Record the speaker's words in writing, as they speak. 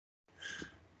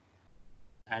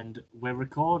and we're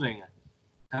recording.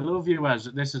 Hello, viewers.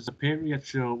 This is the Patriots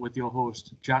show with your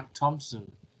host, Jack Thompson.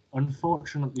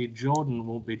 Unfortunately, Jordan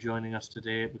won't be joining us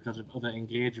today because of other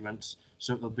engagements,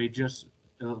 so it'll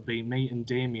be me and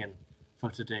Damien for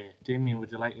today. Damien,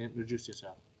 would you like to introduce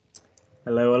yourself?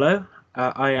 Hello.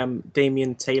 I am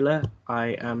Damien Taylor.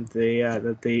 I am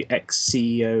the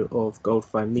ex-CEO of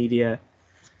Goldfire Media.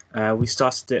 We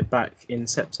started it back in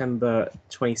September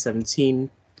 2017,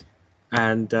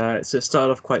 and so it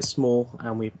started off quite small,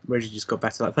 and we originally just got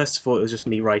better. Like, first of all, it was just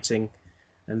me writing,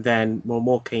 and then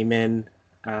more came in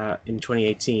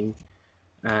 2018,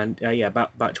 and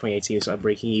about 2018 we started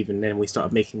breaking even. Then we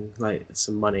started making like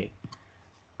some money,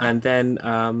 and then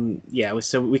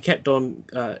so we kept on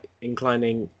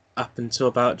inclining up until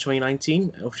about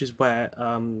 2019, which is where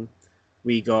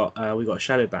we got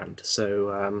shadow banned.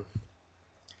 So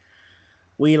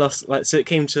we lost, so it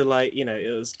came to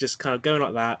it was just kind of going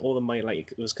like that. All the money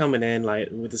it was coming in,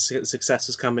 with the success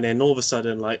was coming in, all of a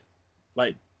sudden like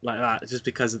that, just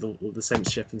because of the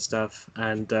censorship and stuff.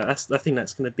 And I think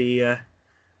that's going to be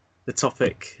the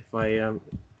topic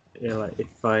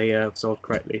if I solved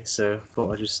correctly. So I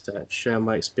thought I'd just share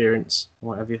my experience and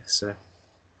what have you. So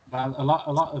well, a lot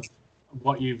of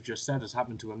what you've just said has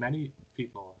happened to many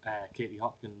people. Katie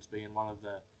Hopkins being one of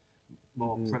the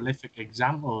more prolific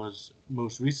examples.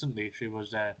 Most recently, she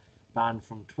was banned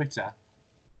from Twitter.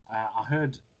 I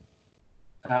heard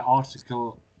an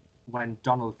article when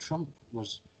Donald Trump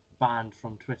was banned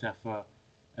from Twitter for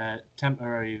a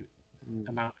temporary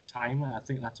amount of time. I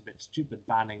think that's a bit stupid,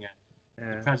 banning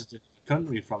the president of the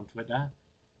country from Twitter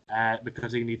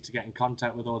because he needs to get in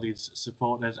contact with all these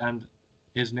supporters and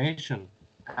his nation.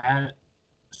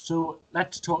 So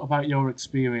let's talk about your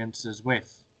experiences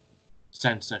with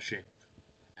censorship.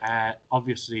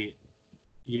 Obviously,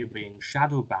 you being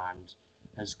shadow banned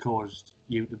has caused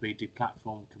you to be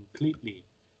deplatformed completely.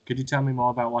 Could you tell me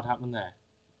more about what happened there?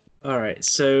 All right,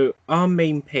 so our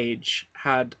main page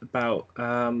had about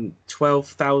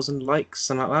 12,000 likes,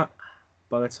 something like that,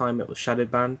 by the time it was shadow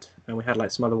banned, and we had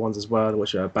some other ones as well,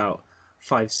 which are about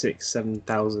 5, 6,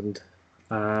 7,000.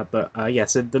 So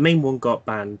the main one got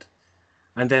banned,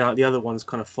 and then the other ones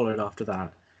kind of followed after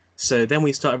that. So then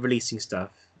we started releasing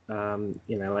stuff. The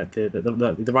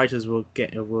writers will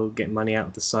get money out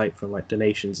of the site from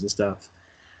donations and stuff.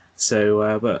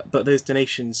 So but those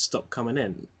donations stopped coming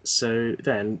in. So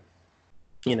then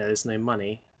there's no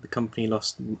money. The company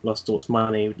lost all its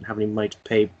money. We didn't have any money to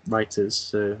pay writers.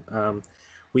 So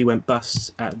we went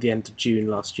bust at the end of June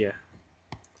last year.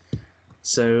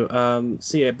 So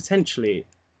potentially,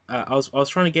 I was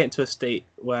trying to get into a state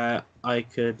where I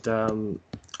could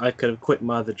have quit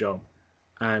my other job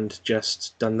and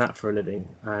just done that for a living.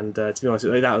 And to be honest,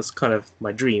 that was kind of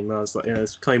my dream. I was it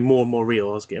was becoming more and more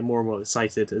real. I was getting more and more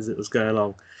excited as it was going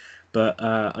along. But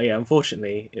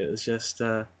unfortunately, it was just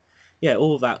all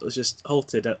of that was just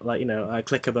halted at a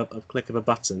click of a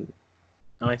button.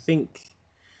 And I think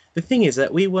the thing is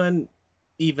that we weren't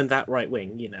even that right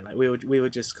wing. We were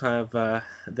just kind of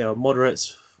there were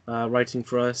moderates writing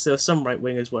for us. There were some right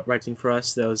wingers writing for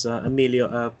us. There was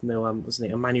Emmanuel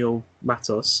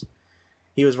Matos.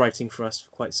 He was writing for us for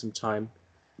quite some time,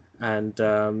 and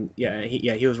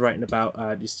he was writing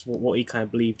about just what he kind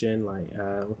of believed in,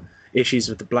 issues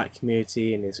with the black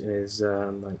community and his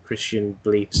Christian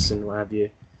beliefs and what have you.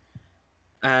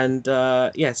 And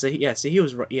so he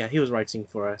was writing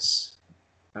for us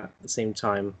at the same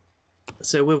time.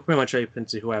 So we were pretty much open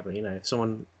to whoever, if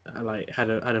someone had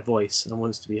a voice and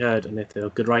wants to be heard, and if they're a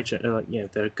good writer,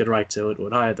 if they're a good writer,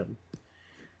 would hire them.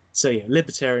 So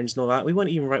libertarians and all that, we weren't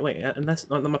even right wing, and that's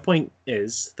my point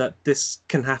is that this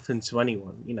can happen to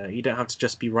anyone. You don't have to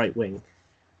just be right wing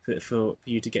for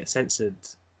you to get censored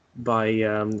by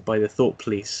the thought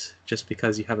police just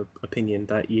because you have an opinion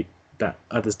that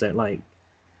others don't like.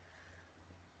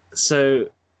 So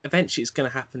eventually, it's going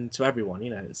to happen to everyone.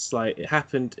 It's it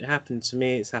happened to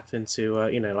me. It's happened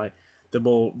to the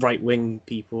more right wing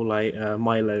people like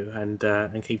Milo and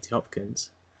Katie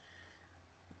Hopkins.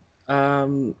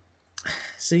 It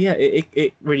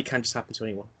really can just happen to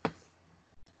anyone.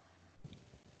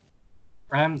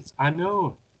 I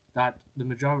know that the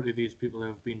majority of these people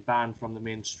have been banned from the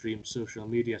mainstream social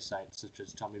media sites, such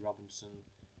as Tommy Robinson,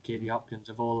 Katie Hopkins,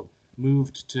 have all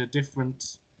moved to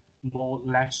different, more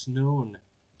less known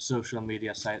social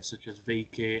media sites, such as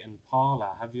VK and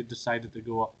Parler. Have you decided to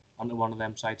go onto one of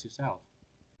them sites yourself?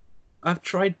 I've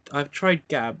tried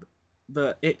Gab,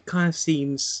 but it kind of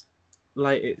seems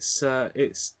like it's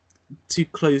too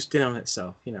closed in on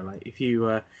itself. If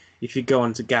you go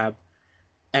onto Gab,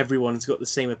 everyone's got the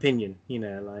same opinion.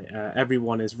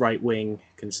 Everyone is right wing,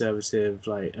 conservative.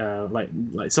 Some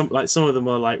of them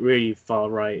are like really far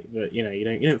right, but you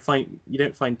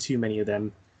don't find too many of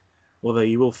them. Although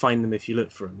you will find them if you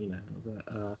look for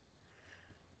them.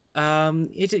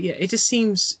 It just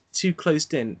seems too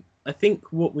closed in. I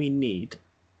think what we need,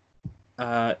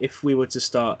 if we were to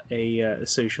start a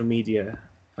social media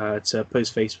to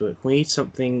post Facebook, we need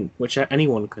something which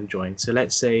anyone can join. So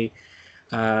let's say,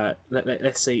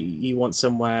 let's say you want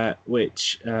somewhere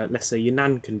which, let's say your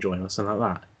nan can join or something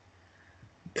like that.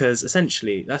 Because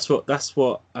essentially, that's what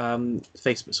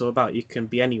Facebook's all about. You can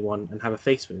be anyone and have a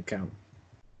Facebook account.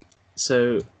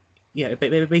 So yeah,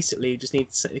 basically, you just need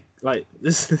like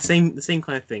this the same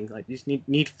kind of thing. Like you just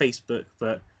need Facebook,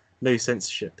 but no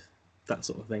censorship, that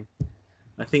sort of thing.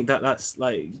 I think that's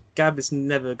like Gab is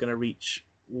never going to reach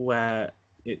where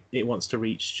it wants to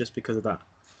reach just because of that.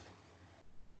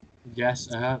 Yes,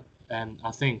 and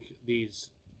I think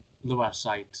these lower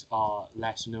sites are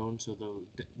less known, so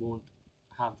they won't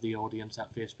have the audience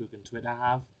that Facebook and Twitter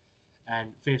have.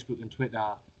 And Facebook and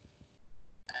Twitter,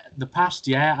 the past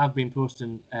year, I've been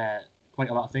posting quite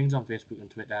a lot of things on Facebook and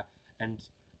Twitter, and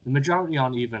the majority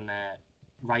aren't even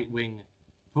right-wing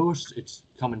posts. It's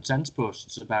common sense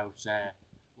posts about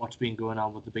what's been going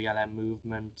on with the BLM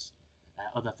movement,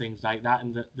 other things like that,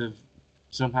 and that they've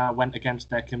somehow went against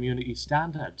their community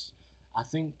standards. I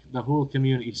think the whole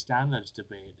community standards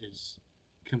debate is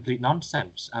complete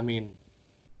nonsense. I mean,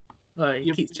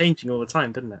 it keeps changing all the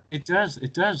time, doesn't it? It does.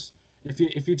 It does.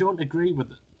 If you don't agree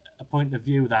with a point of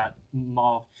view that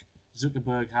Mark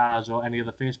Zuckerberg has or any of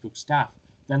the Facebook staff,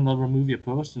 then they'll remove your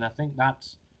post, and I think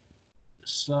that's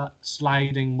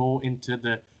sliding more into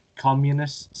the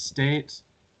communist state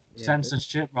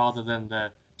censorship rather than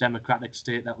the democratic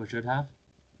state that we should have.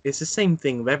 It's the same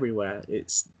thing everywhere.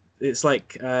 It's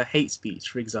like hate speech,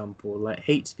 for example. Like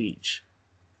hate speech,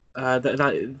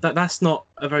 that's not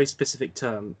a very specific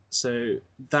term, so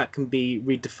that can be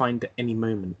redefined at any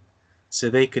moment. So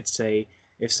they could say,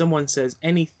 if someone says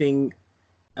anything,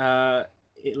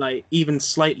 like even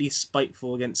slightly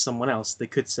spiteful against someone else, they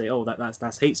could say, "Oh,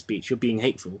 that's hate speech. You're being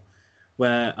hateful."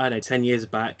 Where, I don't know, 10 years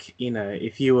back,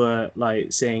 if you were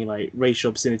like saying like racial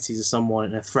obscenities to someone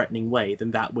in a threatening way, then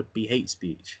that would be hate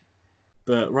speech.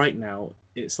 But right now,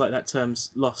 it's like that term's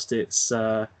lost its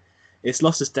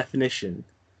definition,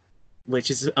 which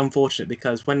is unfortunate,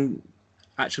 because when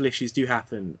actual issues do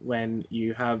happen, when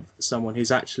you have someone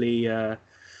who's actually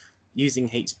using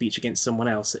hate speech against someone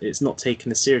else, it's not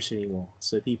taken as seriously anymore.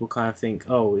 So people kind of think,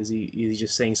 oh, is he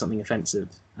just saying something offensive?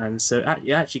 And so it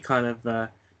actually kind of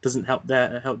doesn't help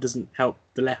the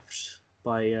left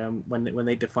by when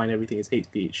they define everything as hate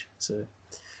speech. So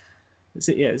it's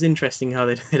interesting how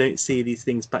they don't see these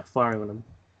things backfiring on them.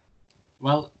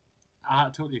 Well, I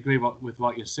totally agree with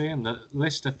what you're saying. The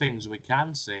list of things we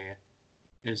can say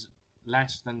is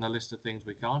less than the list of things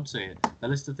we can't say. The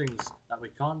list of things that we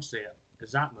can't say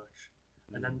is that much,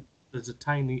 and then there's a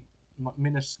tiny,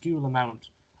 minuscule amount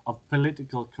of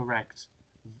politically correct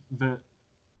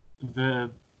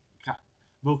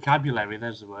vocabulary.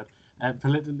 There's the word.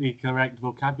 Politically correct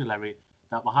vocabulary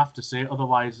that we'll have to say.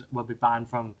 Otherwise, we'll be banned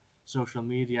from social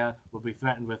media. We'll be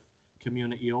threatened with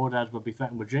community orders. We'll be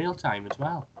threatened with jail time as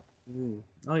well.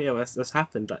 Oh yeah, that's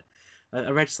happened.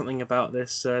 I read something about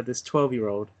this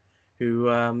 12-year-old who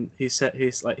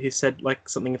said like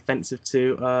something offensive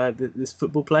to this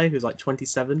football player who's like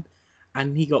 27,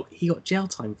 and he got jail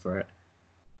time for it.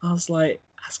 I was like,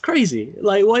 that's crazy.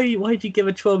 Like, why did you give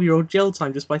a 12-year-old jail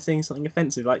time just by saying something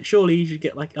offensive? Like, surely you should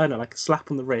get like, I don't know, like a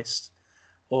slap on the wrist,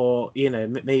 or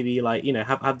maybe like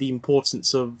have the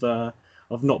importance of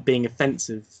not being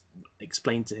offensive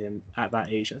explained to him at that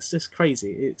age. That's just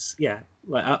crazy. It's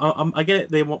like I get it.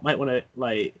 They might want to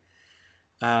like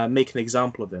make an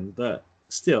example of him, but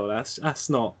still, that's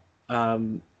not.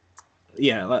 That's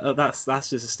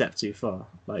just a step too far.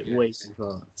 Like way too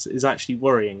far. It's actually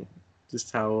worrying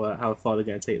just how far they're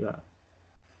going to take that.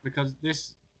 Because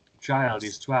this child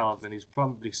is 12 and he's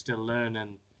probably still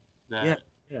learning the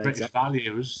British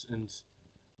values and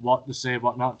what to say,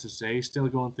 what not to say. He's still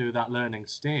going through that learning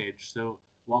stage. So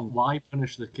why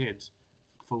punish the kid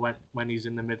for when he's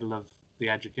in the middle of the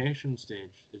education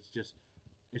stage? It's just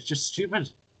stupid.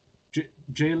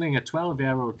 Jailing a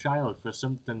 12-year-old child for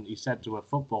something he said to a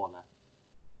footballer.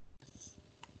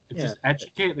 Just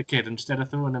educate the kid instead of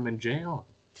throwing him in jail.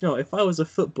 If I was a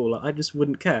footballer, I just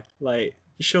wouldn't care.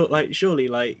 Surely,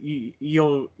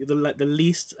 you're the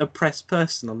least oppressed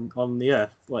person on the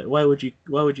earth. Like, why would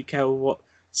you care what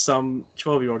some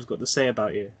 12-year-old's got to say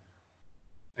about you?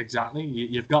 Exactly.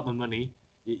 You've got the money.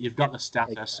 You've got the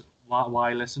status.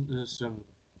 Why listen to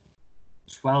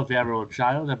 12-year-old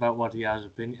child about what he has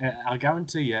opinion. I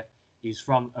guarantee you, he's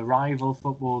from a rival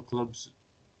football club's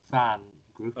fan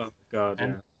group. Oh God,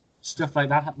 and yeah. stuff like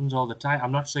that happens all the time.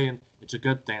 I'm not saying it's a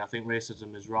good thing. I think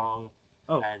racism is wrong,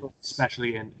 Oh, and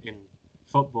especially in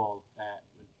football,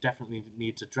 definitely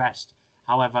needs addressed.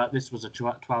 However, this was a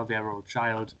 12-year-old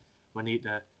child. We need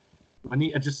to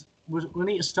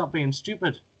stop being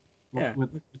stupid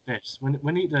with this.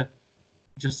 We need to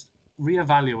just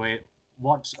reevaluate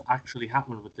what's actually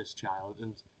happened with this child,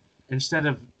 and instead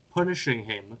of punishing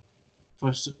him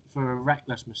for a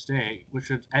reckless mistake, we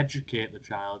should educate the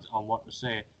child on what to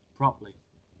say properly.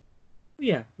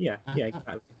 Yeah,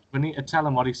 exactly. We need to tell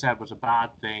him what he said was a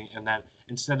bad thing, and then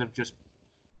instead of just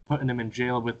putting him in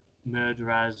jail with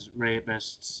murderers,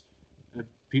 rapists,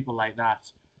 people like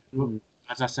that,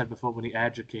 as I said before, we need to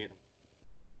educate him.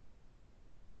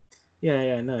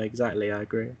 Yeah, no, exactly. I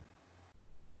agree.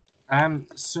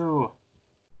 So,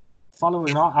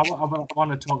 following on, I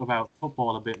want to talk about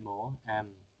football a bit more.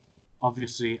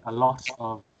 Obviously, a lot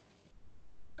of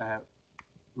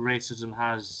racism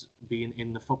has been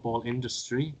in the football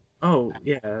industry. Oh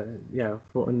yeah.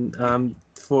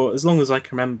 For as long as I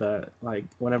can remember, like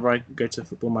whenever I go to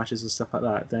football matches and stuff like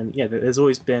that, then there's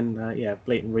always been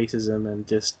blatant racism and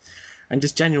just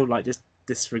general like just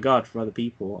disregard for other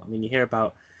people. I mean, you hear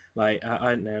about like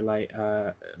I don't know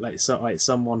like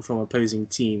someone from opposing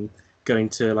team going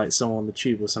to like someone on the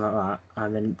tube or something like that,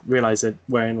 and then realize they're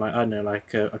wearing like I don't know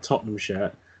like a Tottenham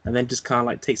shirt, and then just kind of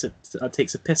like takes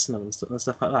a piss on them and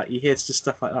stuff like that. You hear just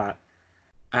stuff like that.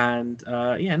 And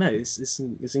it's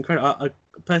incredible. I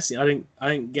personally, I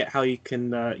don't get how you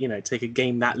can take a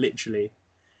game that literally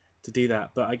to do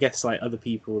that. But I guess like other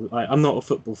people, like I'm not a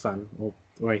football fan or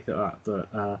anything like that.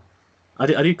 But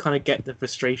I do kind of get the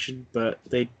frustration. But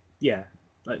they've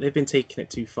been taking it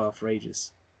too far for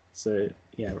ages. So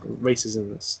yeah,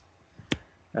 racism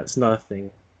that's another thing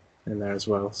in there as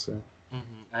well. So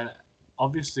and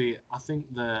obviously, I think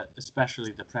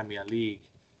especially the Premier League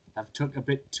have took a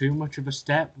bit too much of a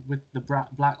step with the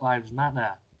Black Lives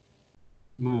Matter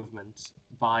movement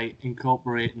by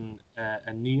incorporating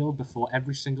a kneel before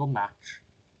every single match,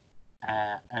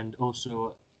 and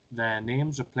also their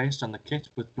names are placed on the kit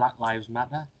with Black Lives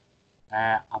Matter.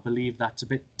 I believe that's a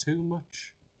bit too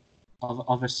much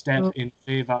of a step in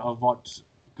favour of what's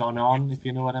gone on, if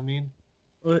you know what I mean.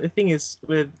 Well, the thing is,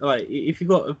 with like, if you've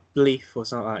got a belief or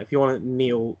something like that, if you want to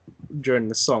kneel during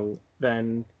the song,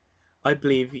 then I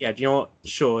believe, do you know what?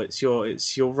 Sure, it's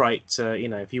your right to,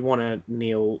 if you want to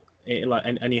kneel,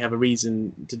 and you have a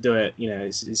reason to do it,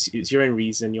 it's your own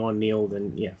reason. You want to kneel,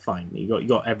 then fine. You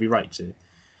got every right to.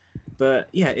 But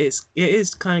it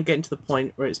is kind of getting to the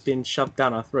point where it's been shoved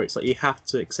down our throats. Like you have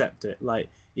to accept it. Like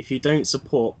if you don't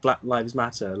support Black Lives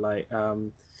Matter,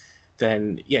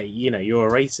 then you're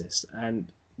a racist.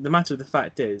 And the matter of the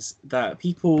fact is that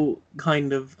people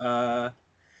kind of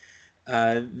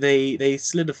they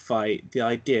solidify the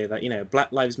idea that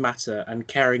Black Lives Matter and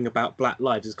caring about Black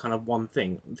lives is kind of one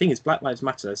thing. The thing is, Black Lives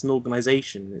Matter, it's an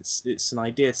organization. It's an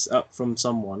idea up from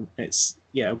someone. It's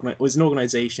an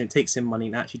organization. It takes in money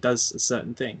and actually does a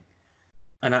certain thing,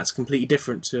 and that's completely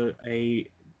different to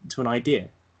an idea.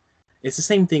 It's the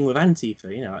same thing with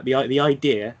Antifa. The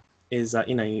idea is that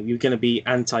you're going to be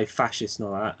anti-fascist and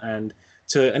all that, and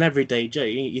to an everyday Joe,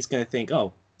 he's going to think,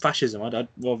 oh, fascism.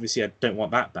 Obviously, I don't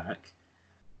want that back.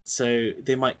 So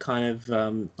they might kind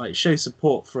of show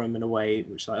support for him in a way,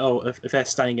 which if they're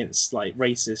standing against like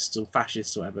racists or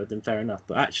fascists or whatever, then fair enough.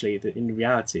 But actually, in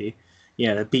reality,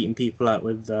 they're beating people out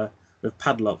with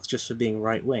padlocks just for being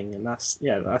right wing, and that's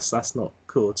not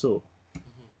cool at all.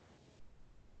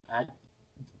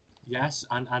 Yes,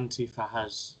 and Antifa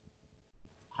has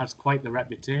quite the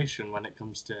reputation when it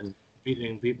comes to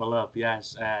beating people up.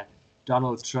 Yes,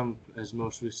 Donald Trump has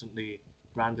most recently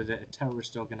branded it a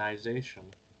terrorist organization.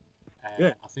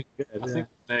 I think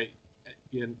the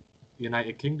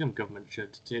United Kingdom government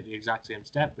should take the exact same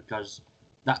step, because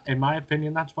that, in my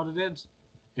opinion, that's what it is.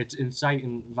 It's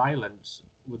inciting violence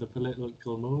with a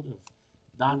political motive.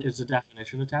 That is the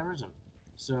definition of terrorism.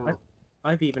 So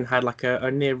I've even had like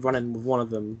a near run-in with one of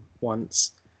them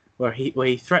once, where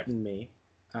he threatened me,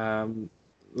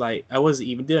 like I wasn't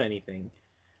even doing anything,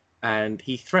 and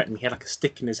he threatened me. He had like a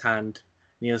stick in his hand,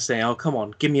 and he was saying, "Oh, come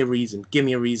on, give me a reason, give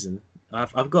me a reason."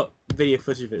 I've got video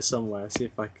footage of it somewhere. See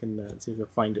if I can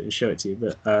find it and show it to you.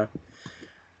 But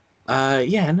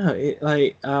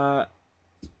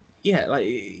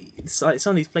it's like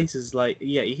some of these places,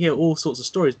 you hear all sorts of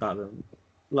stories about them.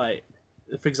 Like,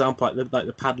 for example, like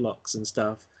the padlocks and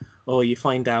stuff, or you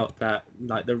find out that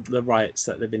like the riots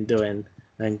that they've been doing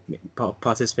and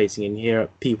participating in, you hear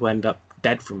people end up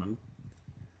dead from them.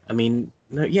 I mean,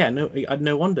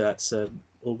 No wonder that's a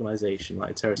organization,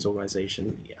 like a terrorist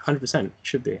organization. 100%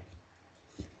 should be.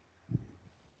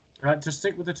 To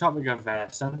stick with the topic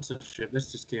of censorship,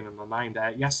 this just came in my mind.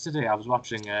 Yesterday, I was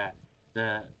watching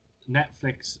the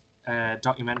Netflix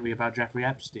documentary about Jeffrey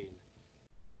Epstein.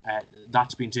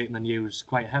 That's been taking the news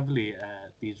quite heavily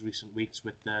these recent weeks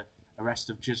with the arrest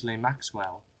of Ghislaine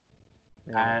Maxwell.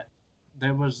 Yeah.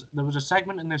 There was a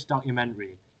segment in this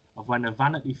documentary of when a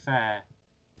Vanity Fair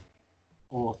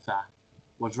author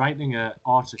was writing an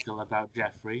article about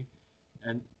Jeffrey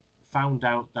and found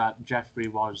out that Jeffrey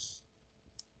was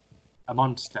a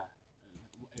monster.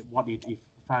 He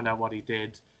found out what he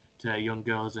did to young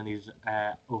girls in his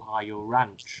Ohio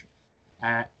ranch.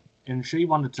 And she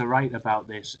wanted to write about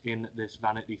this in this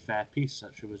Vanity Fair piece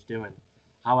that she was doing.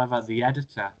 However, the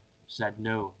editor said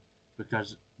no,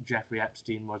 because Jeffrey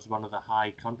Epstein was one of the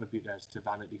high contributors to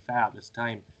Vanity Fair at this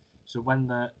time. So when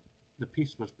the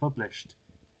piece was published,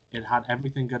 it had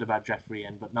everything good about Jeffrey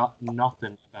in, but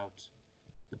nothing about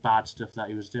the bad stuff that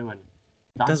he was doing.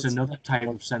 That's another type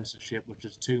of censorship which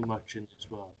is too much in this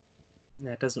world.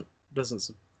 Yeah, it doesn't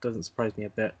surprise me a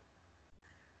bit.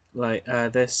 Like,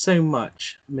 there's so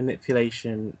much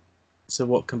manipulation to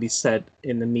what can be said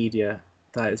in the media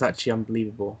that is actually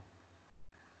unbelievable.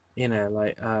 You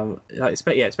know,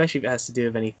 especially if it has to do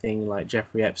with anything like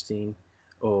Jeffrey Epstein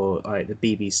or like the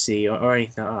BBC or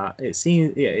anything like that.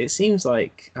 It seems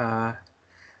like the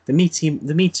Me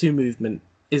Too movement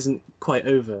isn't quite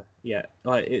over yet.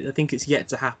 I think it's yet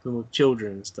to happen with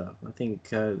children and stuff. I think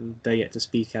they're yet to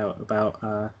speak out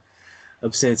about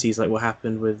obscenities like what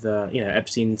happened with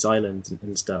Epstein's Island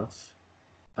and stuff.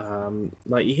 You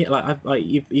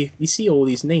see all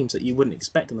these names that you wouldn't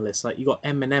expect on the list. Like you got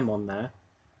Eminem on there,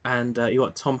 and you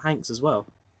got Tom Hanks as well.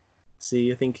 So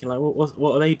you're thinking like,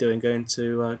 what are they doing going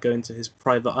to his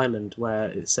private island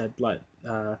where it said like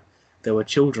there were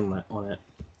children on it,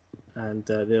 and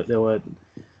there were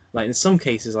like in some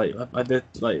cases like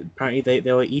apparently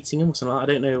they were eating them or something. I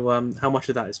don't know how much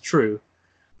of that is true.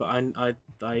 But I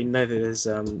know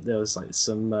that there was like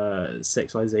some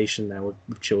sexualization there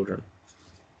with children.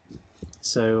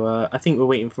 So I think we're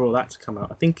waiting for all that to come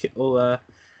out. I think it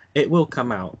will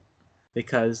come out,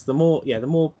 because the more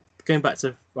going back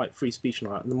to like free speech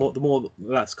and all that, the more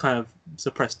that's kind of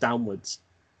suppressed downwards,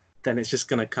 then it's just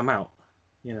going to come out.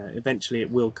 You know, eventually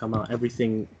it will come out.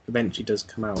 Everything eventually does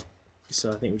come out.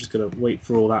 So I think we're just going to wait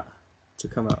for all that to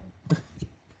come out.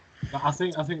 I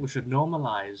think we should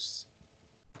normalize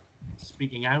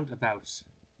speaking out about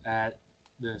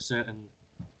the certain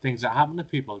things that happen to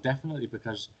people, definitely,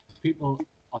 because people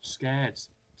are scared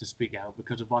to speak out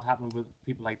because of what happened with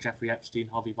people like Jeffrey Epstein,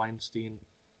 Harvey Weinstein.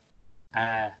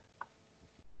 They're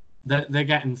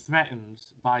getting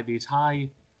threatened by these high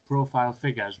profile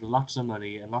figures with lots of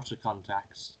money and lots of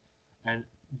contacts, and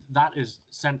that is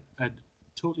a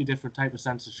totally different type of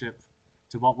censorship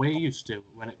to what we're used to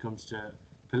when it comes to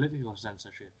political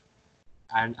censorship.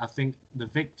 And I think the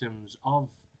victims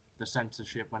of the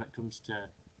censorship when it comes to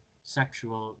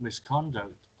sexual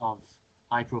misconduct of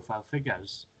high-profile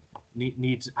figures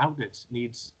needs outlets. We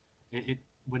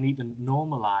need to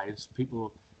normalize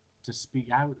people to speak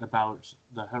out about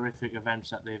the horrific events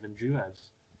that they've endured.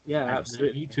 Yeah, and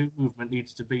absolutely. The Me Too movement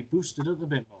needs to be boosted up a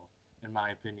bit more, in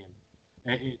my opinion.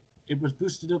 It was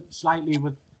boosted up slightly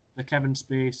with the Kevin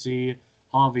Spacey,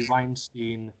 Harvey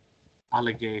Weinstein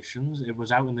allegations. It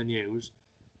was out in the news.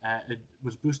 It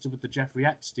was boosted with the Jeffrey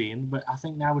Epstein, but I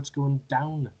think now it's going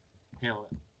downhill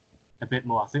a bit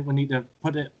more. I think we need to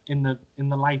put it in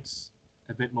the lights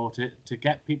a bit more to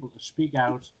get people to speak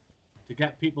out, to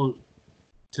get people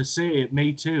to say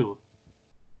Me Too.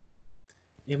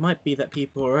 It might be that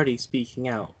people are already speaking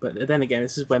out, but then again,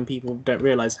 this is when people don't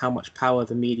realize how much power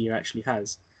the media actually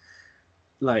has.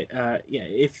 Like,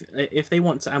 if they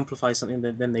want to amplify something,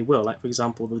 then they will. Like, for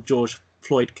example, the George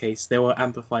Floyd case, they will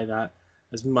amplify that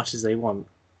as much as they want.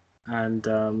 And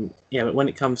but when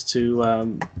it comes to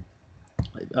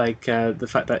the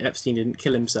fact that Epstein didn't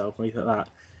kill himself or anything like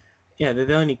that,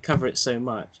 they only cover it so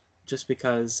much, just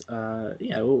because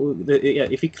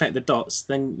if you connect the dots,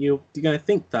 then you're going to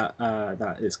think that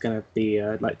it's going to be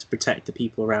to protect the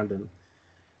people around him.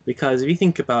 Because if you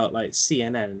think about like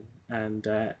CNN and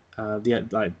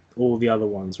all the other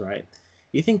ones, right?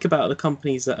 You think about the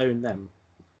companies that own them,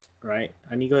 right?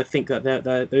 And you got to think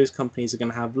that those companies are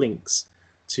going to have links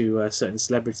to certain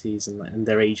celebrities and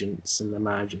their agents and their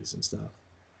managers and stuff.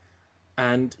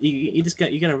 And you're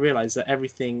going to realize that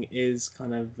everything is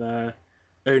kind of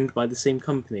owned by the same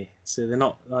company. So they're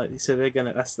not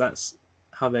that's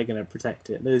how they're going to protect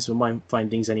it. Those were my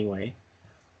findings anyway.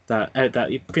 That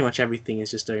pretty much everything is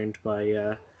just owned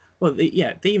by Well,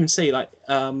 they even say like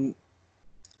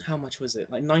how much was it?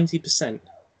 Like 90%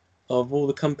 of all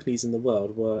the companies in the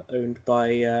world were owned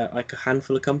by like a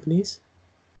handful of companies.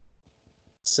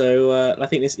 So I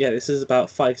think this is about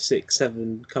 5, 6,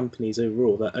 7 companies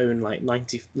overall that own like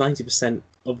 90%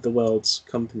 of the world's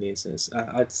companies. And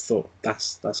I just thought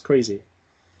that's crazy.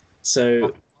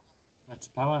 So That's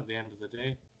power at the end of the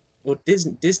day. well,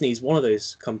 Disney's one of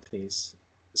those companies.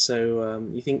 So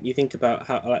you think about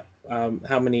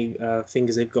how many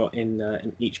fingers they've got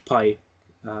in each pie,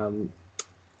 that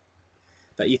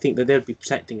you think that they'd be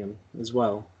protecting them as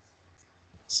well.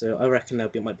 So I reckon there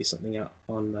might be something out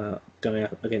on going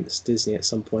up against Disney at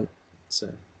some point.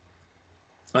 So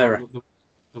I reckon.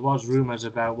 There was rumours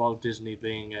about Walt Disney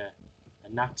being a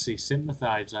Nazi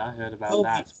sympathiser. I heard about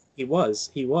that. He was.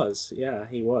 Yeah,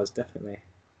 he was definitely.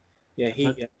 Yeah,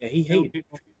 he Still, hated.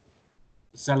 people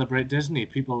celebrate Disney.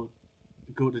 People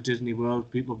go to Disney World.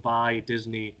 People buy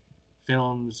Disney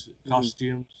films,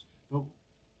 costumes. But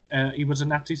he was a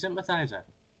Nazi sympathiser.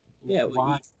 Yeah.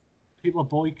 Why? People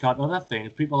boycott other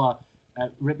things. People are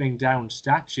ripping down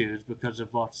statues because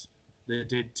of what they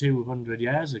did 200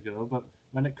 years ago. But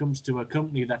when it comes to a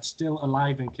company that's still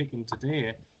alive and kicking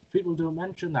today, people don't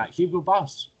mention that. Hugo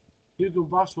Boss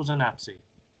was a Nazi.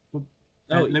 But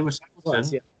Lewis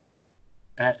Hamilton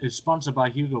is sponsored by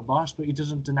Hugo Boss, but he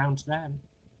doesn't denounce them.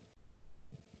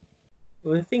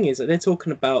 Well, the thing is that they're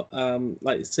talking about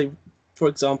like, so for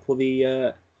example,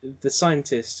 the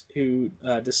scientist who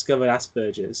discovered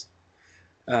Asperger's.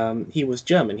 He was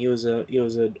German. He was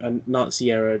a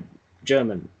Nazi era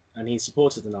German, and he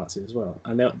supported the Nazis as well.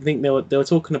 And I think they were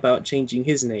talking about changing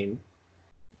his name,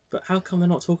 but how come they're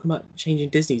not talking about changing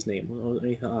Disney's name or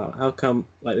anything like that? How come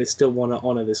like they still want to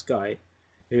honor this guy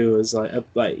who was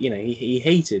he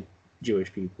hated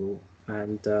Jewish people,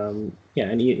 and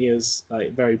and he was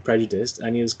like very prejudiced,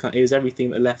 and he was everything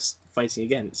that left's fighting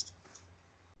against.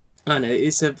 I know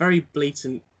it's a very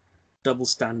blatant double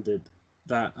standard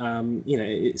that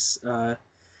it's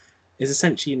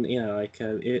essentially like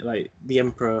the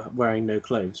emperor wearing no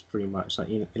clothes, pretty much.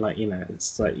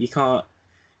 It's like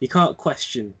you can't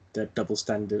question the double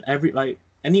standard.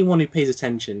 Anyone who pays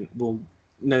attention will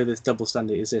know this double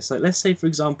standard exists. Like, let's say for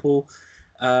example,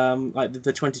 like the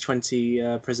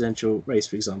 2020 presidential race,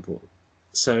 for example.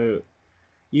 So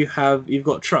you've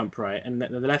got Trump, right, and the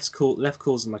left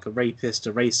calls him like a rapist,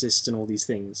 a racist, and all these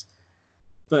things.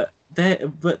 But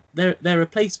their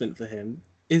replacement for him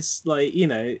is like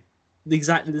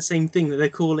exactly the same thing that they're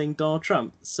calling Donald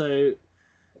Trump. So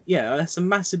yeah, that's a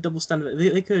massive double standard.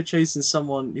 They could have chosen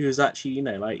someone who was actually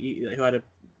who had a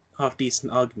half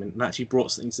decent argument and actually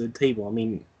brought something to the table. I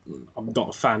mean, I'm not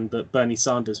a fan, but Bernie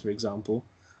Sanders, for example,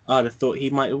 I'd have thought he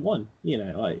might have won.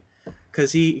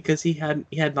 Because he had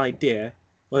an idea,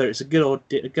 whether it's a good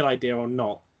idea or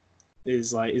not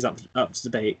is up to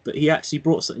debate. But he actually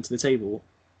brought something to the table.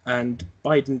 And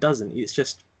Biden doesn't. It's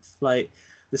just like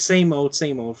the same old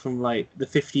from like the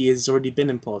 50 years he's already been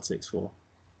in politics for.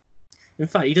 In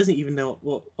fact, he doesn't even know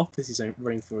what office he's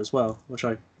running for as well, which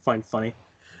I find funny.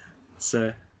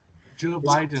 So Joe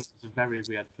Biden is a very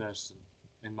weird person.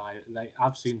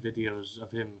 I've seen videos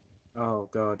of him. Oh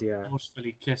God, yeah.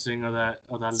 Forcefully kissing other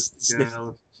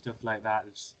girls, stuff like that.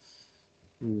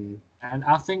 And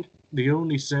I think the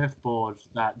only surfboard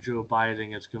that Joe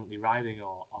Biden is currently riding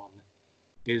on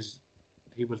is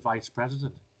he was vice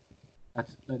president.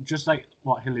 That's just like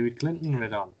what Hillary Clinton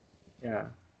read on. Yeah.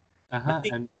 I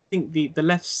think the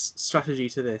left's strategy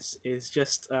to this is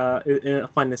just I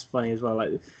find this funny as well.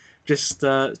 Like, just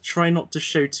try not to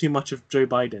show too much of Joe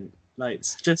Biden. Like,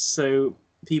 it's just so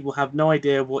people have no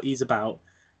idea what he's about.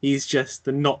 He's just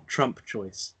the not Trump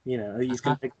choice. He's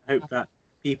going to hope that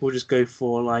people just go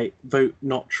for like vote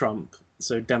not Trump,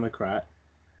 so Democrat.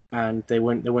 And they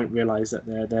won't realize that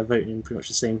they're voting pretty much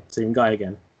the same guy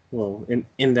again. Well,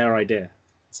 in their idea.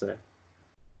 So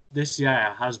this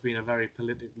year has been a very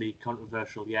politically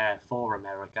controversial year for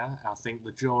America. I think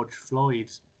the George Floyd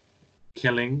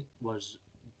killing was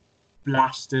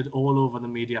blasted all over the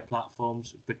media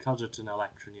platforms because it's an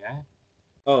election year.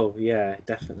 Oh yeah,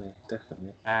 definitely.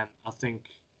 I think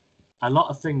a lot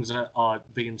of things are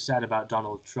being said about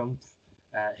Donald Trump.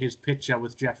 His picture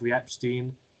with Jeffrey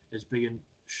Epstein is being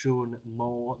shown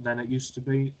more than it used to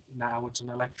be. Now it's an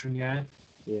election year.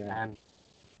 Yeah.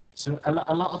 So a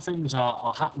lot of things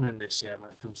are happening this year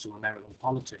when it comes to American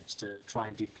politics to try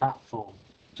and deplatform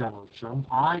Donald Trump.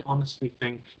 I honestly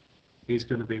think he's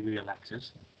going to be re-elected.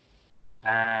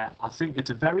 I think it's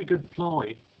a very good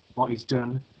ploy what he's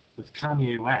done with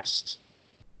Kanye West.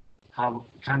 How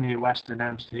Kanye West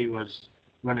announced he was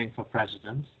running for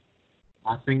president.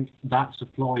 I think that's a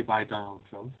ploy by Donald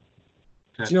Trump.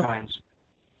 to Do you know, try and.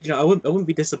 I wouldn't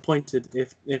be disappointed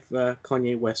if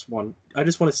Kanye West won. I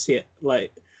just want to see it.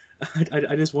 Like,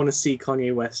 I just want to see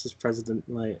Kanye West as president.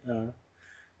 Like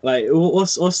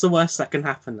what's the worst that can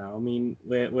happen now? I mean,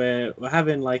 we're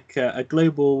having like a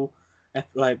global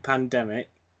like pandemic,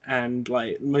 and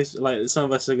like some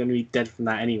of us are going to be dead from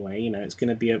that anyway. You know, it's going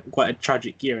to be quite a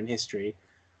tragic year in history.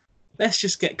 Let's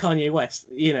just get Kanye West.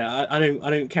 You know, I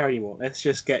don't care anymore. Let's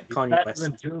just get Kanye West.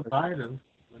 Than Joe Biden.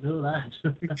 We know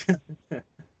that.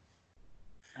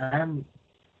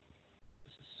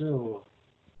 So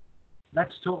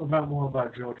let's talk more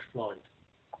about George Floyd,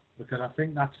 because I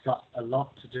think that's got a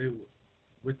lot to do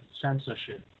with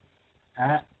censorship.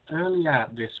 Earlier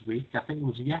this week, I think it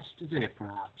was yesterday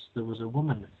perhaps, there was a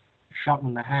woman shot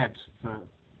in the head for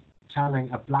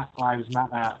telling a Black Lives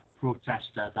Matter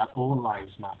protester that all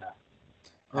lives matter.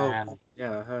 Oh,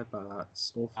 yeah, I heard about that.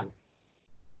 It's awful.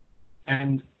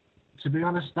 And to be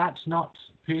honest, that's not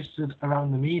pasted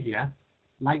around the media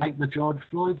like the George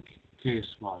Floyd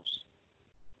case was.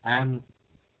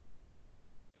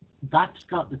 That's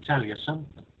got to tell you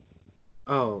something.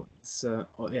 Oh, it's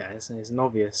it's an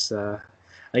obvious.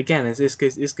 Again, this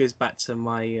goes back to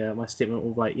my my statement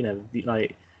of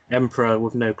like emperor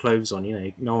with no clothes on.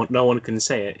 You know, no one can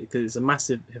say it because it's a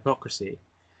massive hypocrisy.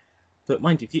 But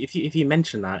mind you, if you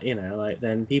mention that, you know, like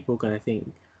then people are going to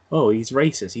think, oh, he's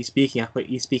racist. He's speaking up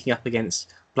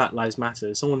against Black Lives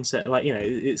Matter. Someone said, like, you know,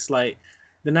 it's like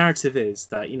the narrative is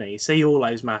that, you know, you say all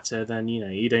lives matter, then, you know,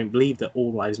 you don't believe that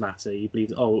all lives matter. You believe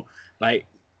that, like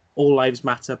all lives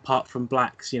matter apart from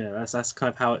blacks. You know, that's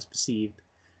kind of how it's perceived,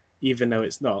 even though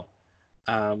it's not.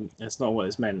 It's not what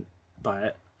it's meant by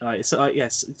it.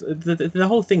 Yes, the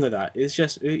whole thing with that is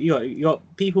just you got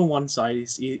people on one side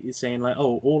is saying like,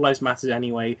 oh, all lives matter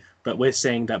anyway, but we're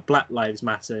saying that Black lives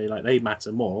matter, like they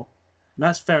matter more, and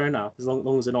that's fair enough as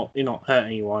long as you're not hurt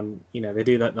anyone. You know, they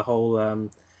do that the whole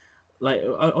like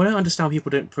I don't understand why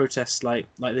people don't protest like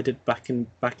they did back in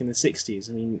the 60s.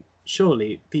 I mean,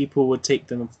 surely people would take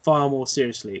them far more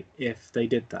seriously if they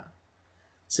did that.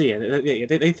 So yeah,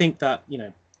 they think that, you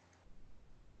know,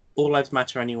 all lives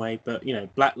matter anyway, but, you know,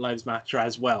 Black lives matter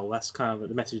as well. That's kind of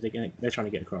the message they're trying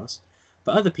to get across.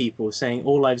 But other people saying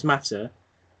all lives matter,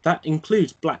 that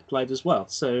includes Black lives as well.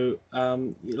 So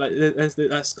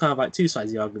that's kind of like two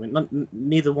sides of the argument.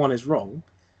 Neither one is wrong.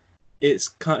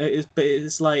 But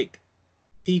it's like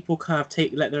people kind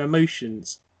of let their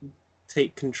emotions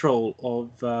take control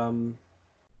of.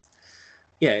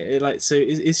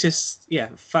 It's just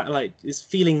fact, like it's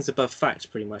feelings above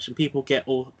fact pretty much, and people get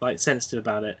all like sensitive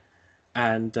about it,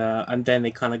 and then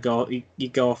they kind of go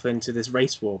off into this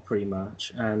race war pretty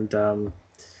much, and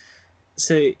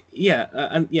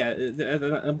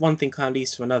one thing kind of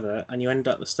leads to another, and you end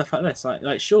up with stuff like this.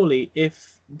 Like surely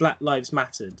if Black lives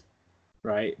mattered,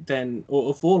 right, then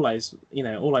or if all lives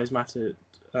matter,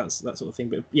 that's that sort of thing.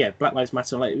 But yeah, Black lives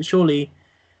matter. Like surely.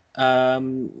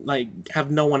 Like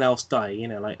have no one else die, you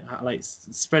know, like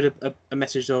spread a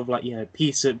message of like, you know,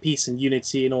 peace and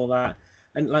unity and all that.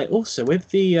 And like also with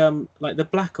the like the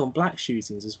black on black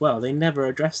shootings as well, they never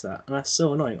address that, and that's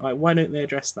so annoying. Like, why don't they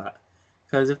address that?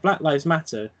 Because if Black lives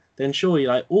matter, then surely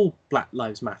like all Black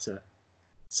lives matter.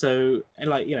 So, and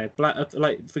like, you know,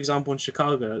 like for example in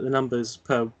Chicago, the numbers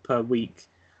per week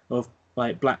of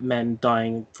like black men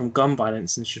dying from gun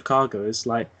violence in Chicago is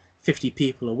like 50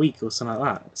 people a week or something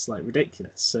like that. It's like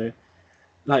ridiculous. So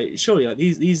like surely like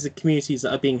these are the communities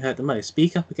that are being hurt the most.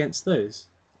 Speak up against those.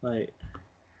 Like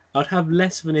I'd have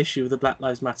less of an issue with the Black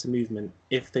Lives Matter movement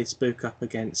if they spoke up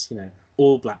against, you know,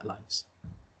 all black lives.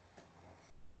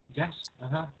 Yes,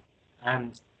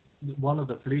 and one of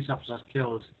the police officers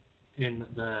killed in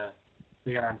the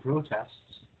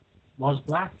protests was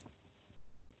black,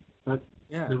 but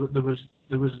yeah, there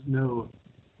was no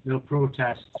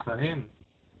protests for him.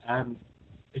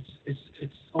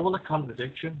 It's all a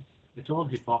contradiction. It's all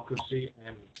hypocrisy.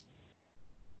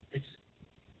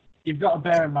 You've got to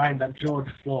bear in mind that George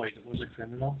Floyd was a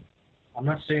criminal. I'm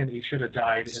not saying he should have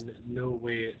died in no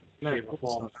way, shape, or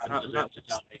form.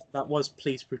 That was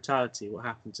police brutality. What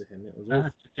happened to him? It was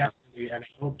definitely, and I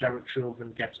hope Derek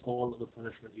Chauvin gets all of the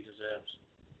punishment he deserves.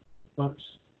 But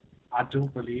I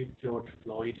don't believe George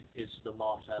Floyd is the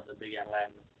martyr, the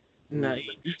BLM. No,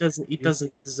 he doesn't. He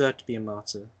doesn't deserve to be a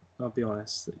martyr. I'll be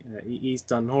honest. You know, he's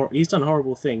done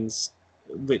horrible things,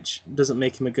 which doesn't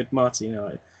make him a good martyr. You know,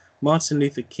 like Martin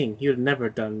Luther King, he would have never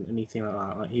done anything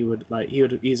like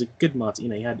that. He's a good martyr. You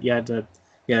know, he had a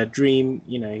dream.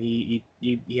 You know, he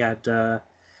had a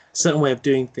certain way of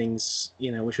doing things.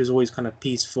 You know, which was always kind of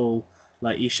peaceful.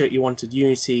 Like he wanted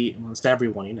unity amongst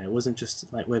everyone. You know, it wasn't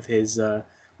just like with his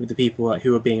with the people like,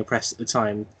 who were being oppressed at the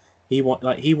time. he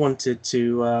wanted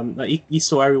to he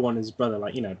saw everyone as brother,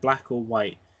 like, you know, black or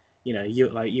white, you know,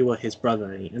 you were his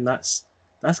brother, and that's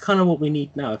kind of what we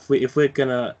need now. If we're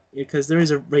gonna, because there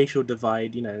is a racial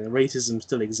divide, you know, racism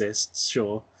still exists,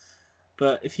 sure,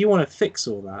 but if you want to fix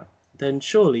all that, then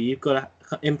surely you've got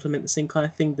to implement the same kind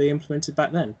of thing they implemented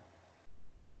back then.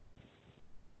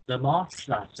 The march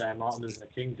that Martin Luther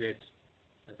King did,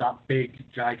 that big,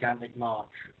 gigantic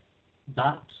march,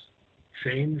 that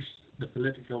changed the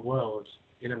political world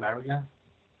in America.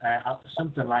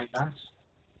 Something like that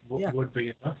would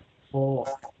be enough for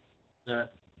the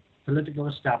political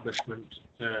establishment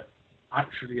to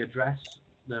actually address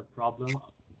the problem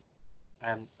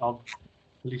of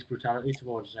police brutality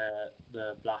towards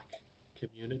the black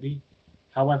community.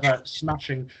 However,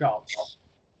 smashing shops,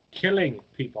 killing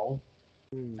people,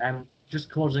 and just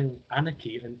causing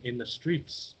anarchy in the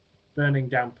streets, burning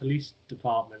down police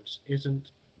departments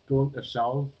isn't going to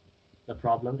solve the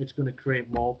problem. It's going to create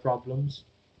more problems.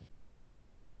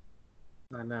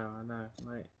 I know.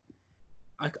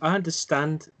 Like, I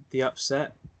understand the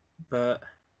upset, but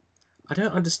I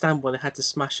don't understand why they had to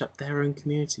smash up their own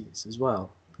communities as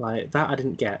well. Like, that I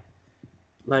didn't get.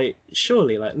 Like,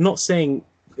 surely, like, not saying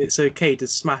it's okay to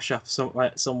smash up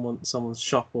someone's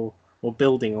shop or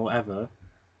building or whatever,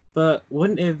 but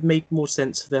wouldn't it have made more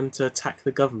sense for them to attack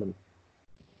the government?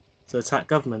 To attack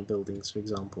government buildings, for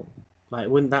example. Like,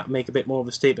 wouldn't that make a bit more of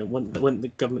a statement? Wouldn't the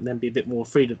government then be a bit more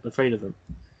afraid of them?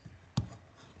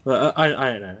 But I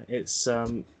don't know. It's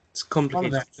complicated. One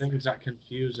of the things that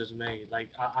confuses me,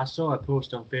 like I saw a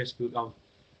post on Facebook of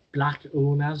black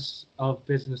owners of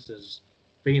businesses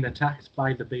being attacked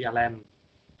by the BLM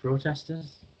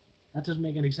protesters. That doesn't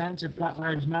make any sense. If Black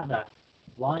Lives Matter,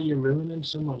 why are you ruining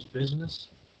someone's business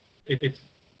if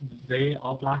they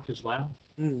are black as well?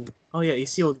 Oh yeah, you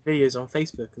see all the videos on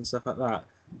Facebook and stuff like that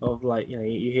of, like, you know,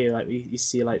 you hear, like, you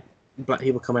see, like, black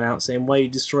people coming out saying, "Why you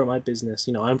destroy my business?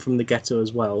 You know, I'm from the ghetto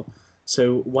as well.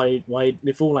 So why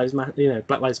if all lives matter, you know,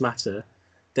 Black Lives Matter,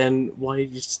 then why you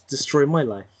just destroy my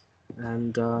life?"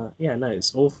 And yeah, no,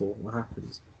 it's awful what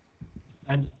happens.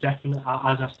 And definitely,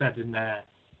 as I said in the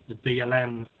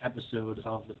BLM episode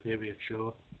of the Period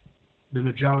Show, the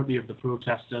majority of the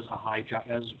protesters are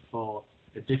hijackers for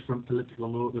a different political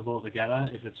motive altogether.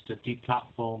 If it's to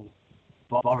deplatform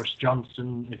Boris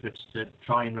Johnson, if it's to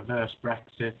try and reverse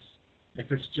Brexit,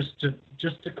 if it's just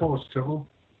to cause trouble,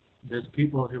 there's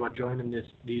people who are joining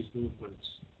these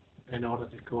movements in order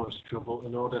to cause trouble,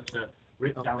 in order to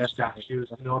rip down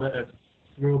statues, in order to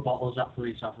throw bottles at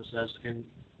police officers in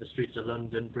the streets of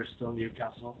London, Bristol,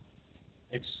 Newcastle.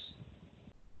 It's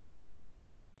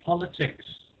politics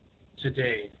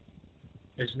today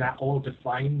is now all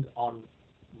defined on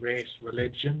race,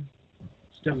 religion,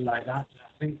 stuff like that.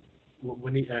 I think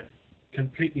we need to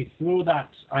completely throw that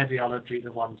ideology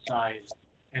to one side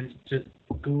and to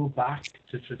go back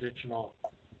to traditional,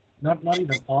 not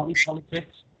even party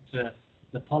politics, to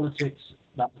the politics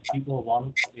that the people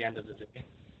want at the end of the day.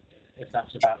 If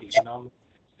that's about economics,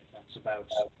 if that's about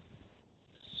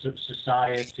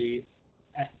society,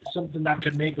 something that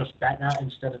could make us better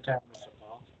instead of tearing us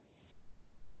apart.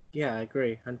 Yeah, I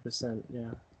agree, 100%.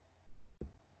 Yeah.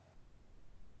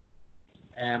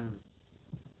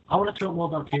 I want to talk more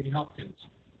about Katie Hopkins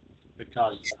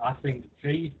because I think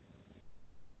she's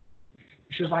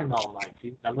like Norman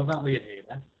Lightly. I love that Leah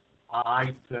Hader.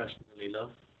 I personally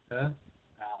love her.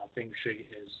 I think she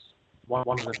is one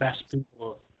of the best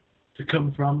people to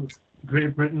come from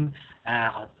Great Britain.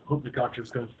 I hope to God she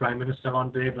becomes Prime Minister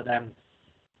one day. But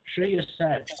she has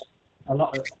said a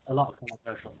lot of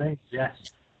controversial things, yes.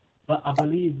 But I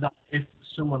believe that if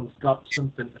someone's got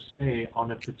something to say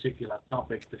on a particular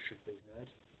topic, they should be heard.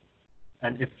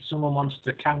 And if someone wants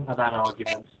to counter that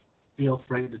argument, feel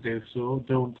free to do so.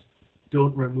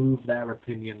 Don't remove their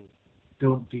opinion.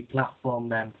 Don't deplatform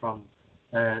them from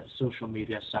social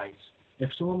media sites.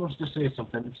 If someone wants to say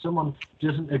something, if someone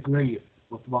doesn't agree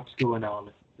with what's going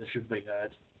on, they should be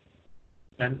heard.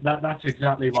 And that's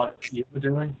exactly what you were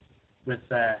doing with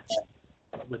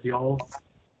your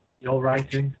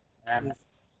writing.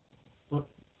 But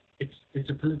it's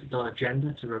a political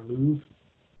agenda to remove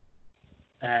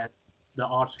the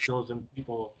articles and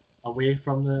people away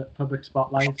from the public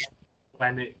spotlight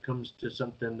when it comes to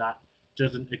something that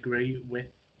doesn't agree with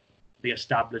the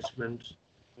establishment,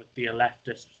 with the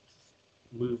leftist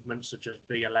movements such as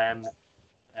BLM,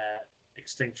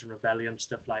 Extinction Rebellion,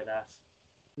 stuff like that.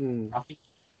 I think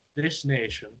this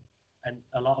nation and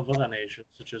a lot of other nations,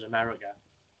 such as America,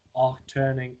 are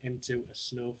turning into a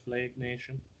snowflake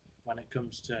nation when it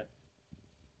comes to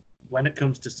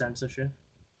censorship.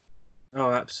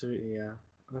 Oh, absolutely, yeah.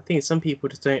 I think some people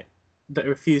just don't that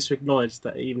refuse to acknowledge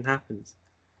that it even happens.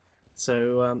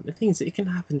 So the thing is, it can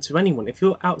happen to anyone. If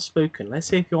you're outspoken, let's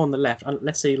say if you're on the left,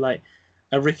 let's say like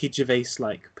a Ricky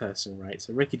Gervais-like person, right?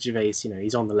 So Ricky Gervais,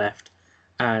 he's on the left,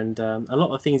 and a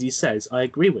lot of things he says I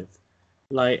agree with.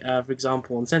 Like, for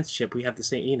example, on censorship, we have the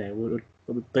same,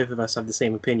 both of us have the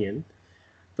same opinion.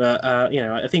 But,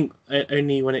 I think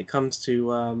only when it comes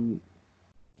to,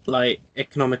 like,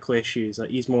 economical issues, like,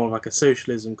 he's more of like a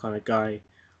socialism kind of guy,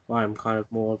 while I'm kind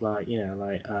of more of like,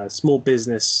 a small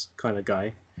business kind of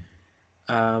guy.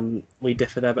 We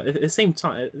differ there, but at the same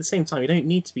time, you don't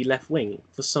need to be left wing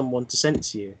for someone to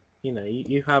censor you.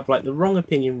 You have like the wrong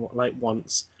opinion like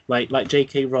once, like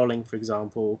J.K. Rowling, for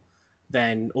example,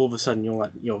 then all of a sudden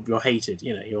you're hated.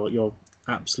 You're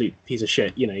absolute piece of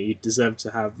shit. You deserve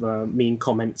to have mean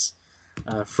comments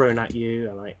thrown at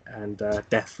you, and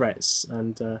death threats,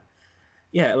 and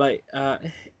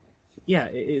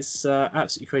it's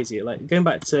absolutely crazy. Like going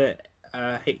back to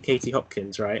Katie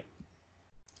Hopkins, right?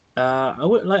 I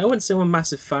wouldn't say I'm a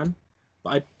massive fan,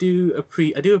 but I do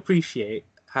appreciate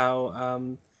how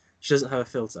she doesn't have a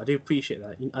filter. I do appreciate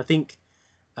that. I think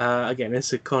again,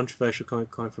 it's a controversial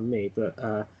comment from me,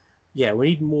 but we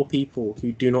need more people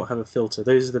who do not have a filter.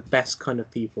 Those are the best kind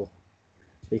of people,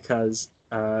 because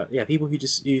people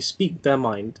who speak their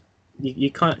mind.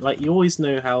 You can't, like, you always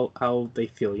know how they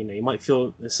feel. You might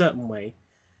feel a certain way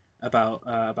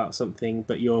about something,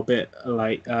 but you're a bit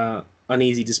like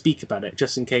uneasy to speak about it,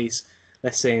 just in case,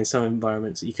 let's say in some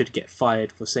environments you could get fired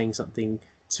for saying something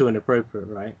too inappropriate,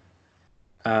 right?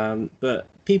 But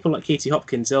people like Katie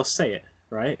Hopkins, they'll say it,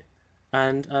 right?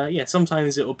 And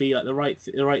sometimes it will be like the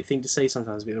right thing to say,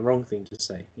 sometimes it'll be the wrong thing to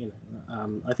say.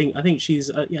 I think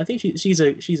she's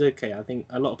she's okay. I think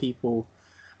a lot of people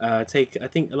take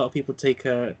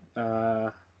her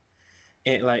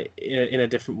in a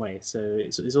different way. So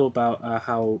it's all about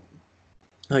how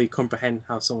you comprehend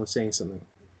how someone's saying something.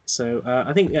 So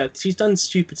I think she's done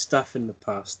stupid stuff in the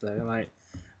past though,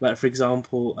 like for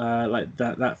example, like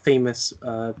that famous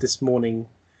This Morning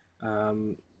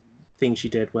thing she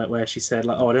did where she said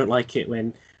like, oh, I don't like it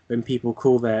when people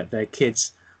call their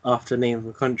kids after the name of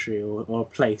a country or a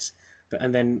place,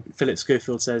 and then Philip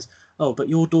Schofield says, oh, but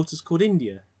your daughter's called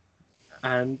India,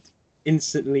 and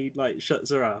instantly like shuts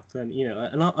her up, and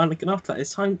and after that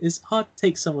it's hard to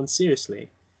take someone seriously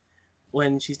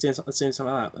when she's doing something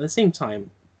like that. But at the same time,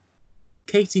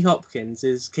 Katie Hopkins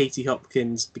is Katie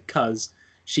Hopkins because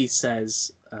she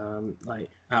says like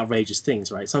outrageous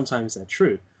things, right? Sometimes they're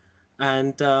true,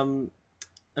 and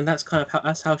that's kind of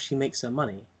that's how she makes her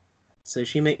money. So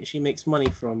she makes money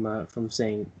from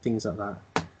saying things like that.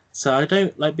 So I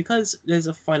don't like, because there's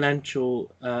a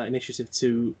financial initiative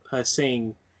to her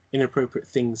saying inappropriate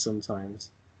things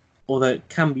sometimes, although it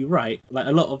can be right. Like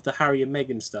a lot of the Harry and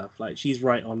Meghan stuff, like she's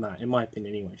right on that, in my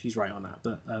opinion. Anyway, she's right on that.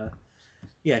 But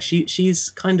she's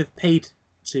kind of paid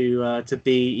to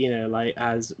be like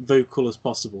as vocal as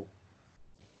possible.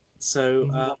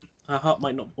 So her heart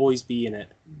might not always be in it,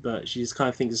 but she just kind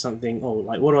of thinks of something. Oh,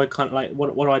 like what do I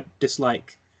what do I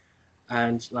dislike,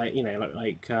 and like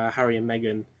Harry and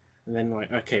Meghan. And then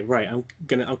like, okay, right, I'm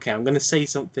gonna say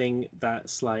something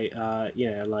that's like, I'm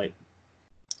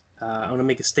gonna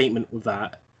make a statement with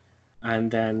that, and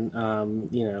then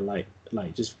like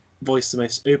just voice the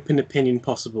most open opinion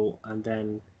possible, and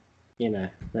then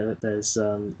there's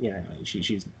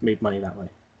she's made money that way.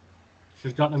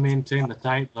 She's got to maintain the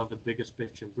title of the biggest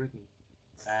bitch in Britain.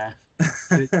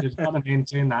 She's got to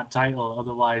maintain that title,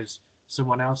 otherwise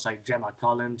someone else like Gemma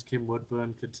Collins, Kim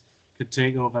Woodburn could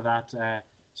take over that.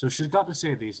 So she's got to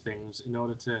say these things in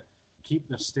order to keep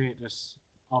the status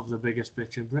of the biggest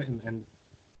bitch in Britain. And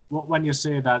when you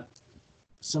say that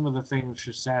some of the things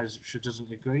she says she doesn't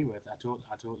agree with, I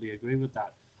totally agree with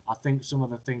that. I think some of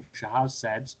the things she has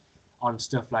said on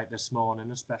stuff like This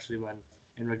Morning, especially when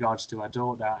in regards to her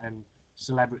daughter and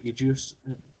celebrity juice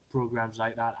programs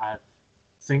like that, I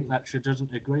think that she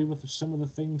doesn't agree with some of the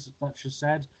things that she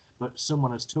said, but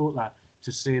someone has told her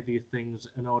to say these things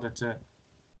in order to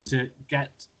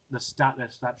get the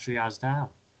status that she has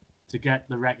now, to get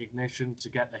the recognition, to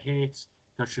get the hate,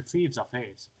 because she feeds off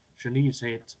hate. She needs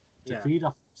hate to feed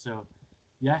off. So,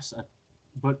 yes,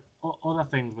 but other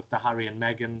things with the Harry and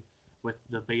Meghan, with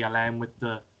the BLM, with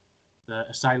the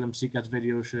asylum seekers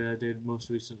video she did most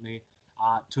recently,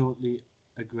 I totally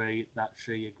agree that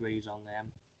she agrees on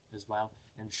them as well.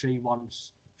 And she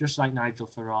wants, just like Nigel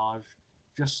Farage,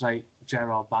 just like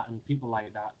Gerard Batten, people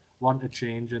like that, want a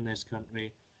change in this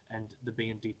country, and they're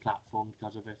being deplatformed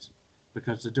because of it,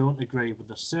 because they don't agree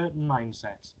with a certain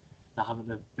mindset. They're having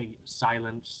to be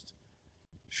silenced,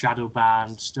 shadow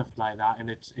banned, stuff like that, and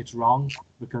it's wrong,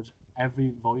 because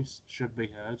every voice should be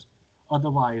heard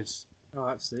Otherwise, Oh,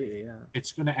 absolutely, yeah.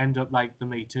 it's going to end up like the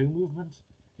Me Too movement.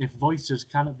 If voices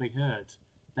cannot be heard,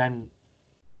 then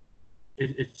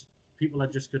it's people are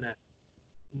just going to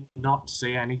not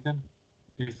say anything.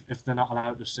 If they're not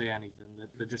allowed to say anything,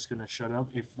 they're just going to shut up.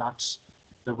 If that's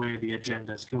the way the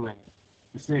agenda is going,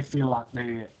 if they feel like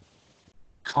they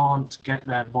can't get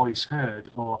their voice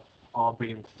heard or are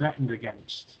being threatened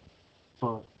against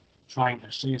for trying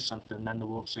to say something, then they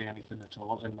won't say anything at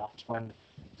all, and that's when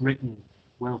Britain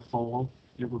will fall.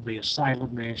 It will be a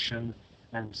silent nation,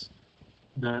 and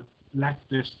the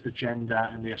leftist agenda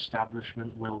and the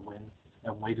establishment will win,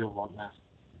 and we don't want that.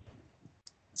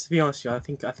 To be honest with you,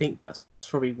 I think that's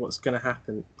probably what's going to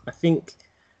happen. I think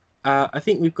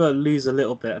we've got to lose a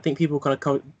little bit. I think people kind of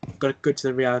got to go to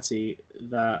the reality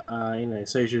that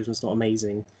socialism's not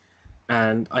amazing,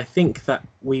 and I think that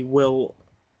we will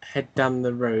head down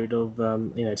the road of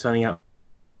turning out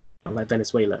like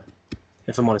Venezuela.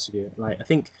 If I'm honest with you, like I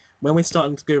think when we're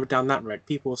starting to go down that road,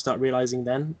 people will start realizing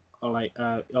then,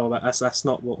 that's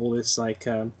not what all this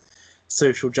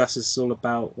social justice is all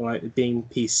about, like being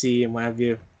PC and what have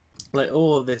you. Like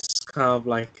all of this kind of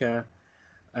like a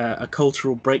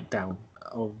cultural breakdown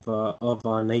of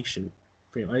our nation.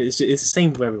 Pretty much. It's the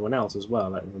same for everyone else as well,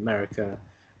 like with America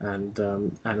and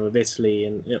with Italy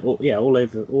and all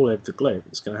over the globe.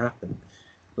 It's going to happen.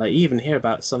 Like you even hear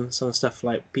about some stuff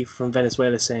like people from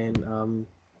Venezuela saying,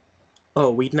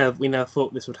 we never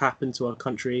thought this would happen to our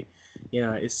country.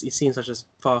 It seems such as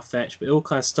far fetched, but it all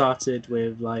kind of started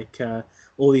with like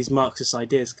all these Marxist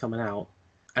ideas coming out,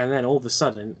 and then all of a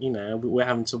sudden, we're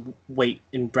having to wait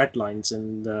in bread lines,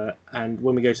 and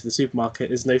when we go to the supermarket,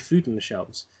 there's no food on the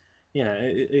shelves.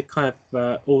 It kind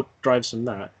of all drives from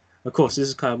that. Of course, this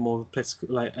is kind of more of a political,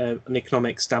 like an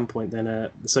economic standpoint than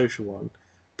the social one,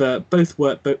 but both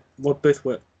work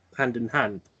hand in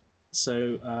hand.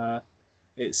 So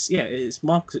it's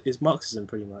Marxism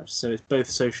pretty much. So it's both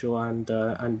social and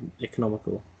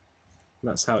economical. And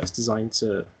that's how it's designed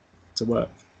to work.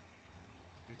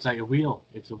 It's like a wheel.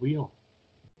 It's a wheel.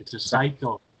 It's a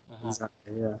cycle.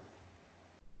 Exactly. Yeah.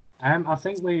 I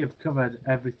think we have covered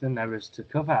everything there is to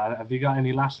cover. Have you got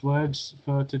any last words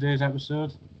for today's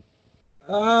episode?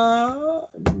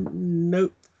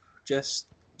 Nope. Just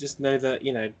know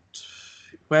that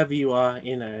wherever you are,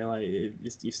 like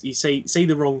you say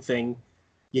the wrong thing,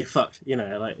 you're fucked.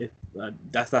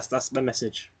 That's the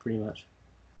message pretty much.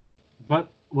 But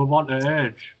we want to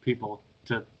urge people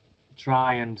to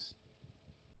try and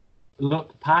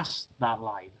look past that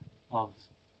line of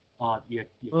your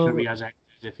career's ended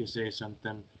if you say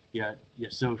something, your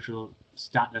social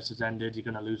status has ended, you're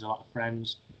going to lose a lot of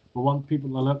friends. We want people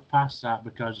to look past that,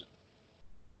 because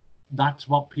that's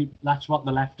what the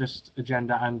leftist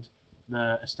agenda and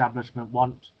the establishment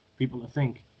want people to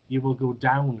think. You will go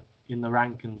down in the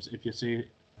rankings if you say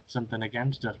something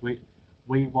against us. We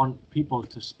want people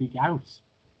to speak out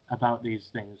about these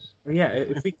things.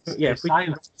 If we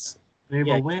silence, they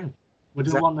will win. We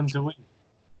don't want them to win.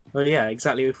 Well, yeah,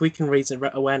 exactly. If we can raise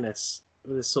awareness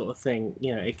of this sort of thing,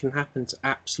 it can happen to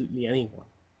absolutely anyone.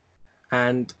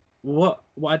 And what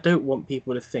I don't want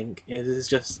people to think is it's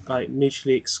just like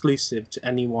mutually exclusive to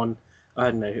anyone,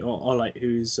 I don't know, or like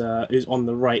who's on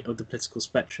the right of the political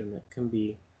spectrum. It can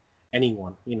be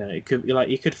anyone. It could be like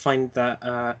you could find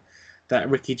that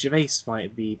Ricky Gervais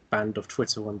might be banned off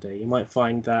Twitter one day. You might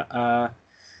find that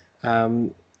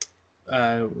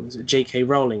J.K.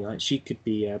 Rowling, like she could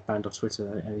be banned off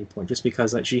Twitter at any point just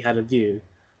because like she had a view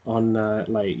on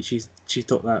she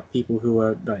thought that people who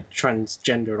were like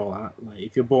transgender and all that, like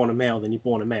if you're born a male then you're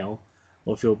born a male,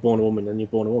 or if you're born a woman then you're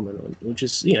born a woman, which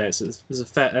is it's a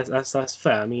fair that's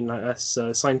fair. I mean that's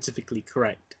scientifically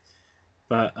correct,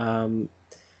 but her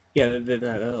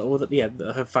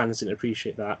fans didn't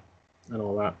appreciate that and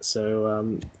all that.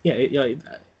 So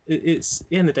it's at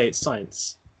the end of the day it's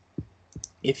science.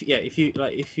 If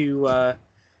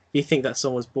you think that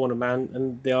someone's born a man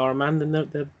and they are a man, then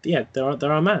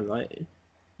they're a man. Like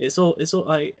it's all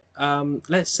like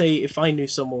let's say if I knew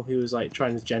someone who was like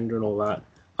transgender and all that,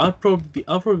 I'll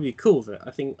probably be cool with it.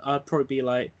 I think I'd probably be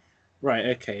like, right,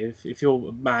 okay, if you're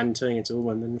a man turning into a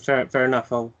woman, then fair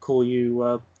enough. I'll call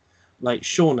you like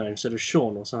Shauna instead of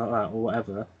Sean or something like that or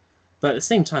whatever. But at the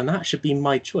same time, that should be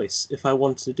my choice if I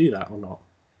wanted to do that or not.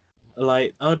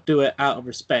 Like I'd do it out of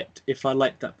respect if I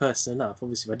liked that person enough.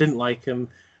 Obviously, if I didn't like him,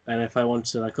 and if I wanted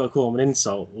to like call him an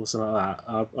insult or something like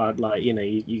that, I'd like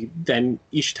then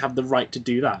you should have the right to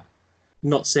do that.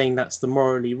 Not saying that's the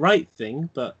morally right thing,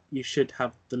 but you should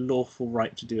have the lawful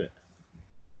right to do it.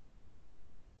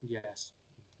 Yes.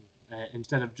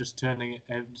 Instead of just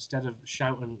instead of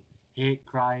shouting hate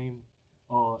crime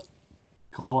or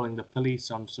calling the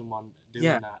police on someone doing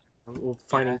Yeah. that. Or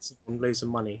finding someone loads of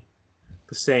money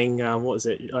for saying, what is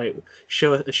it? Like,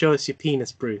 show us your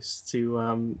penis, Bruce, to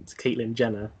Caitlyn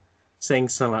Jenner, saying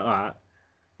something like that.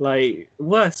 Like,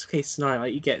 worst case scenario,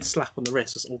 like, you get a slap on the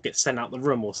wrist or get sent out the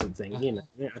room or something. You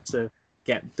have to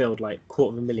get billed like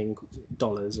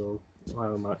 $250,000 or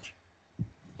however much.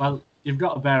 Well, you've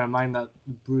got to bear in mind that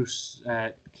Bruce,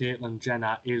 Caitlyn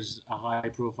Jenner is a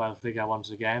high-profile figure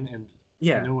once again, and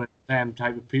knowing them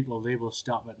type of people, they will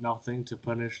stop at nothing to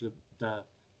punish the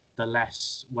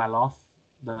less well-off,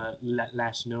 the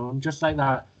less known. Just like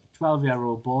that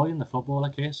 12-year-old boy in the footballer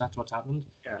case, that's what's happened.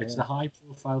 It's the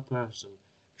high-profile person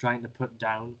trying to put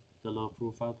down the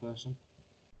low-profile person,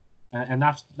 and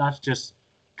that's just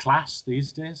class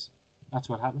these days. That's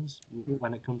what happens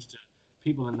when it comes to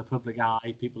people in the public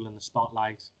eye, people in the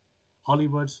spotlight.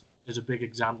 Hollywood is a big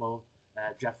example.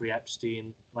 Jeffrey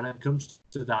Epstein. When it comes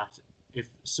to that, if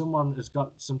someone has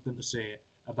got something to say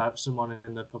about someone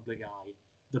in the public eye,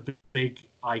 the big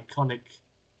iconic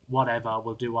whatever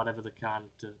will do whatever they can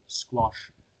to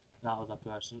squash that other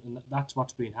person. And that's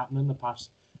what's been happening the past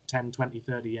 10, 20,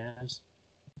 30 years.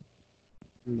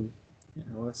 Yeah,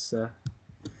 well, that's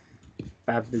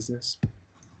bad business.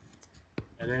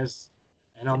 It is.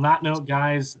 And on that note,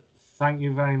 guys, thank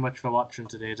you very much for watching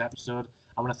today's episode.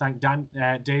 I want to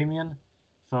thank Damien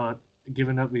for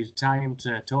giving up his time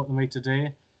to talk to me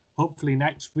today. Hopefully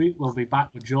next week we'll be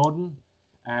back with Jordan.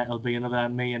 It'll be another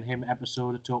me and him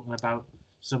episode talking about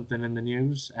something in the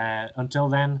news. Until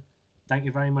then, thank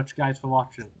you very much, guys, for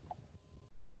watching.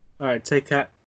 All right, take care.